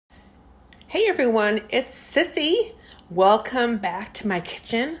Hey everyone, it's Sissy. Welcome back to my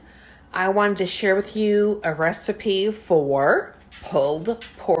kitchen. I wanted to share with you a recipe for pulled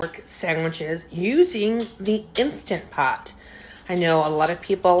pork sandwiches using the Instant Pot. I know a lot of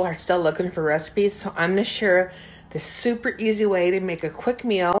people are still looking for recipes, so I'm going to share this super easy way to make a quick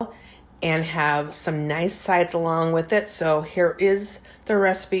meal and have some nice sides along with it. So here is the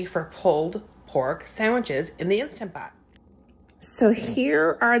recipe for pulled pork sandwiches in the Instant Pot. So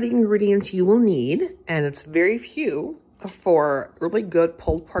here are the ingredients you will need, and it's very few for really good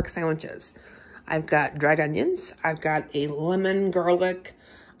pulled pork sandwiches. I've got dried onions, I've got a lemon garlic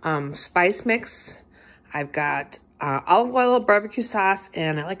spice mix, I've got olive oil, barbecue sauce,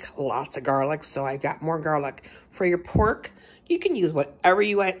 and I like lots of garlic, so I got more garlic. For your pork, you can use whatever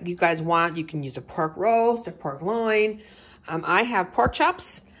you guys want. You can use a pork roast, a pork loin. I have pork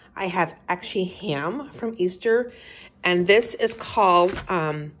chops. I have actually ham from Easter. And this is called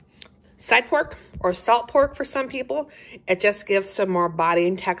side pork or salt pork for some people. It just gives some more body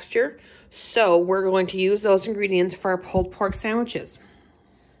and texture. So we're going to use those ingredients for our pulled pork sandwiches.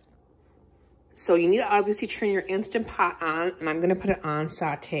 So you need to obviously turn your Instant Pot on, and I'm going to put it on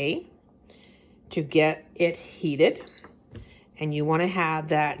saute to get it heated. And you want to have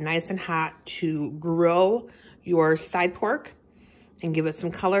that nice and hot to grill your side pork and give it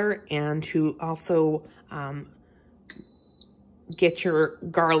some color, and to also get your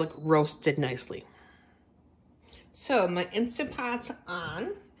garlic roasted nicely. So my Instant Pot's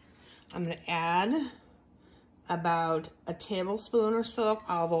on. I'm going to add about a tablespoon or so of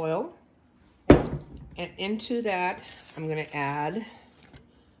olive oil. And into that, I'm going to add,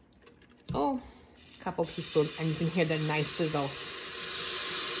 a couple teaspoons, and you can hear the nice sizzle.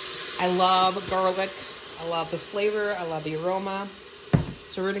 I love garlic. I love the flavor. I love the aroma.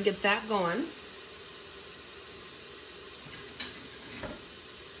 So we're going to get that going.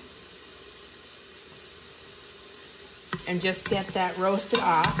 And just get that roasted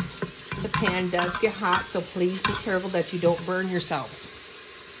off. The pan does get hot, so please be careful that you don't burn yourselves.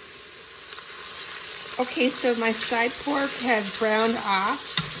 Okay, so my side pork has browned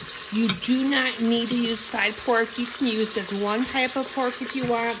off. You do not need to use side pork. You can use just one type of pork if you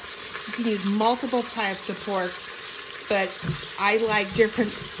want. You can use multiple types of pork, but I like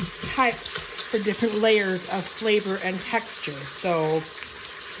different types for different layers of flavor and texture. So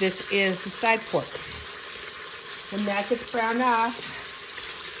this is the side pork. When that gets browned off,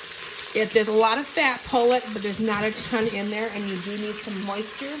 if there's a lot of fat, pull it, but there's not a ton in there, and you do need some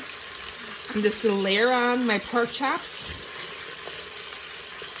moisture. I'm just going to layer on my pork chops.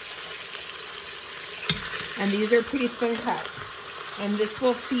 And these are pretty thin cut. And this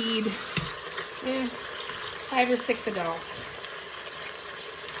will feed 5 or 6 adults.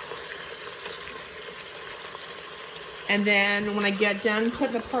 And then when I get done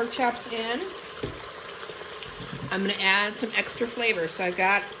putting the pork chops in, I'm going to add some extra flavor. So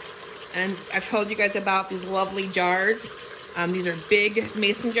and I've told you guys about these lovely jars. These are big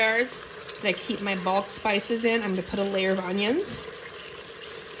mason jars that I keep my bulk spices in. I'm going to put a layer of onions.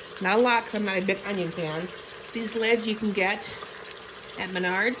 Not a lot, because I'm not a big onion fan. These lids you can get at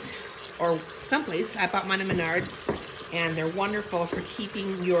Menards or someplace. I bought mine at Menards, and they're wonderful for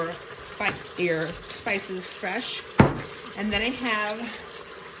keeping your spices fresh. And then I have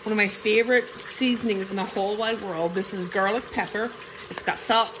one of my favorite seasonings in the whole wide world. This is garlic pepper. It's got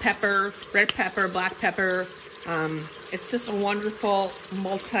salt, pepper, red pepper, black pepper. It's just a wonderful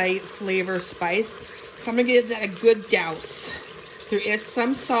multi-flavor spice. So I'm gonna give that a good douse. There is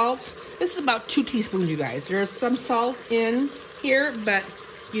some salt. This is about 2 teaspoons, you guys. There is some salt in here, but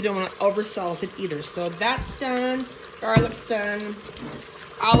you don't want to over-salt it either. So that's done. Garlic's done.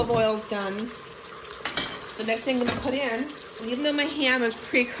 Olive oil's done. The next thing I'm gonna put in, even though my ham is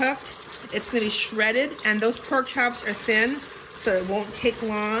pre-cooked, it's going to be shredded, and those pork chops are thin, so it won't take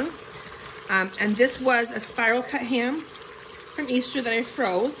long. And this was a spiral cut ham from Easter that I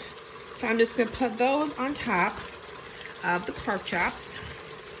froze. So I'm just going to put those on top of the pork chops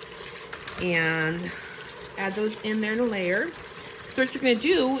and add those in there in a layer. So what you're going to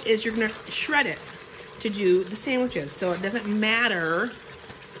do is you're going to shred it to do the sandwiches. So it doesn't matter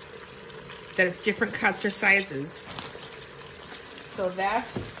that it's different cuts or sizes. So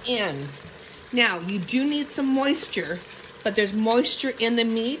that's in. Now, you do need some moisture, but there's moisture in the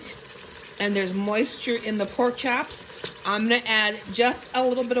meat and there's moisture in the pork chops. I'm gonna add just a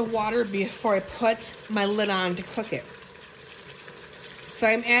little bit of water before I put my lid on to cook it. So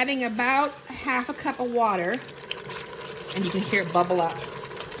I'm adding about half a cup of water, and you can hear it bubble up,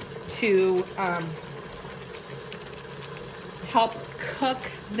 to help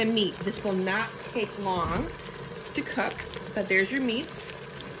cook the meat. This will not take long to cook, but there's your meats.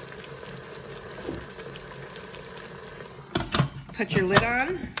 put your lid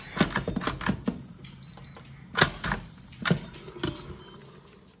on.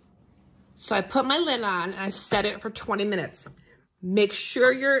 So I put my lid on and I set it for 20 minutes. Make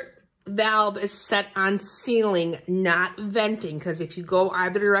sure your valve is set on sealing, not venting, because if you go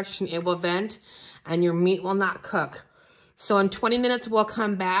either direction, it will vent and your meat will not cook. So in 20 minutes, we'll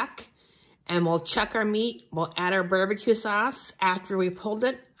come back and we'll check our meat. We'll add our barbecue sauce after we pulled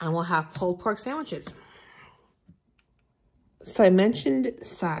it, and we'll have pulled pork sandwiches. So I mentioned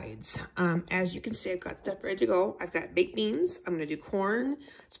sides. As you can see, I've got stuff ready to go. I've got baked beans. I'm gonna do corn,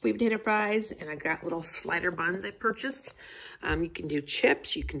 sweet potato fries, and I got little slider buns I purchased. You can do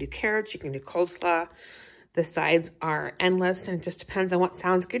chips, you can do carrots, you can do coleslaw. The sides are endless, and it just depends on what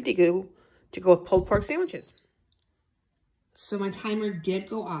sounds good to go with pulled pork sandwiches. So my timer did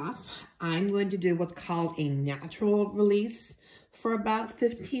go off. I'm going to do what's called a natural release for about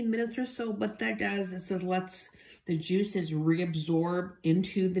 15 minutes or so. What that does is it lets the juices reabsorb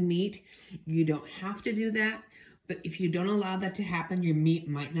into the meat. You don't have to do that, but if you don't allow that to happen, your meat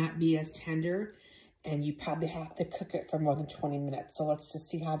might not be as tender, and you probably have to cook it for more than 20 minutes. So let's just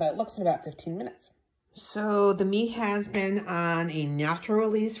see how that looks in about 15 minutes. So the meat has been on a natural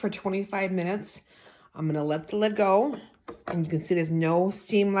release for 25 minutes. I'm gonna let the lid go, and you can see there's no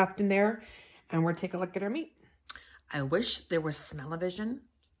steam left in there, and we're gonna take a look at our meat. I wish there was smell-o-vision,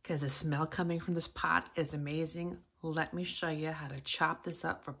 because the smell coming from this pot is amazing. Let me show you how to chop this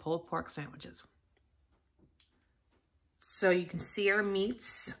up for pulled pork sandwiches. So you can see our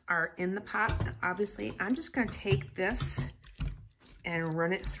meats are in the pot. Obviously, I'm just gonna take this and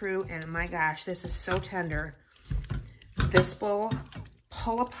run it through, and my gosh, this is so tender. This will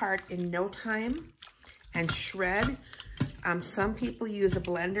pull apart in no time and shred. Some people use a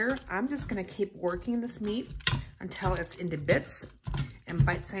blender. I'm just gonna keep working this meat until it's into bits and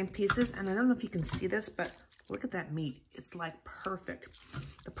bite-sized pieces. And I don't know if you can see this, but look at that meat. It's like perfect.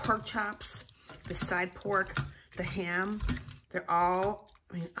 The pork chops, the side pork, the ham, they're all,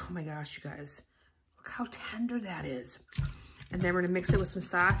 I mean, oh my gosh, you guys. Look how tender that is. And then we're gonna mix it with some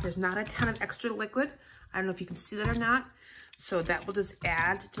sauce. There's not a ton of extra liquid. I don't know if you can see that or not. So that will just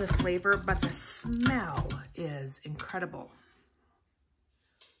add to the flavor, but the smell is incredible.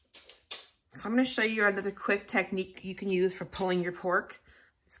 So I'm gonna show you another quick technique you can use for pulling your pork.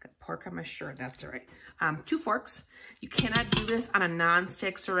 It's got pork on my shirt, that's all right. 2 forks. You cannot do this on a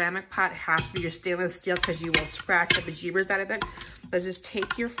non-stick ceramic pot. It has to be your stainless steel because you will scratch the bejeebers out of it. But just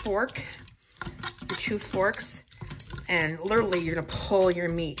take your fork, your 2 forks, and literally you're gonna pull your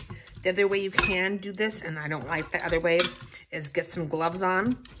meat. The other way you can do this, and I don't like the other way, is get some gloves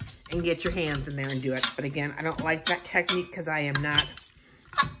on and get your hands in there and do it. But again, I don't like that technique because I am not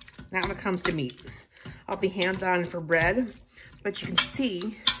when it comes to meat. I'll be hands-on for bread, but you can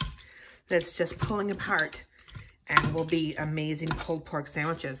see that it's just pulling apart and will be amazing pulled pork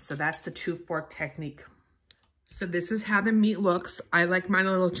sandwiches. So that's the 2 fork technique. So this is how the meat looks. I like mine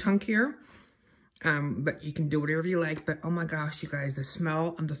a little chunkier, but you can do whatever you like. But oh my gosh, you guys, the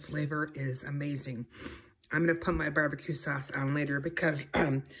smell and the flavor is amazing. I'm gonna put my barbecue sauce on later because,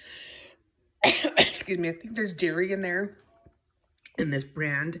 excuse me, I think there's dairy in there in this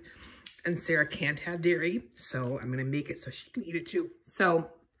brand, and Sarah can't have dairy, so I'm gonna make it so she can eat it too.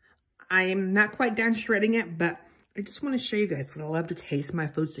 So I'm not quite done shredding it, but I just wanna show you guys because I love to taste my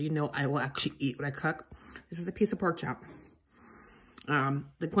food so you know I will actually eat what I cook. This is a piece of pork chop. One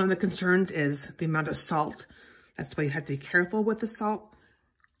of the concerns is the amount of salt. That's why you have to be careful with the salt.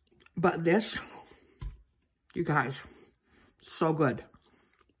 But this, you guys, so good.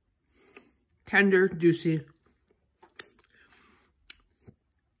 Tender, juicy,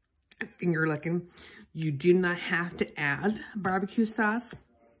 finger licking. You do not have to add barbecue sauce.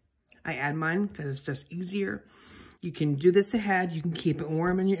 I add mine because it's just easier. You can do this ahead. You can keep it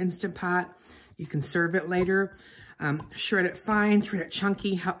warm in your Instant Pot. You can serve it later. Shred it fine, shred it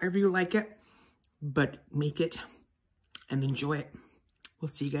chunky, however you like it. But make it and enjoy it. We'll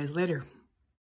see you guys later.